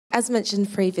As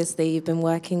mentioned previously, you've been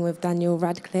working with Daniel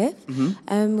Radcliffe.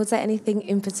 Was there anything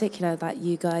in particular that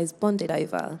you guys bonded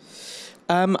over?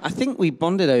 I think we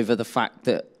bonded over the fact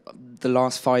that the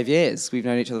last 5 years, we've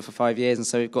known each other for 5 years, and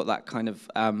so we've got that kind of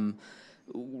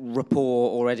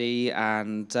rapport already,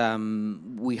 and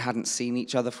we hadn't seen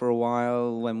each other for a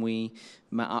while when we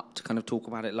met up to kind of talk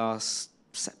about it last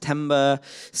September.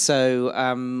 So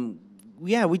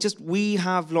yeah, we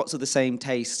have lots of the same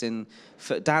taste in.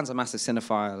 Dan's a massive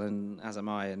cinephile, and as am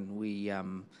I, and we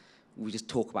just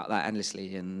talk about that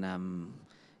endlessly, and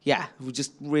yeah, we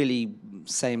just really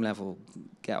same level,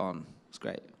 get on. It's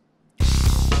great.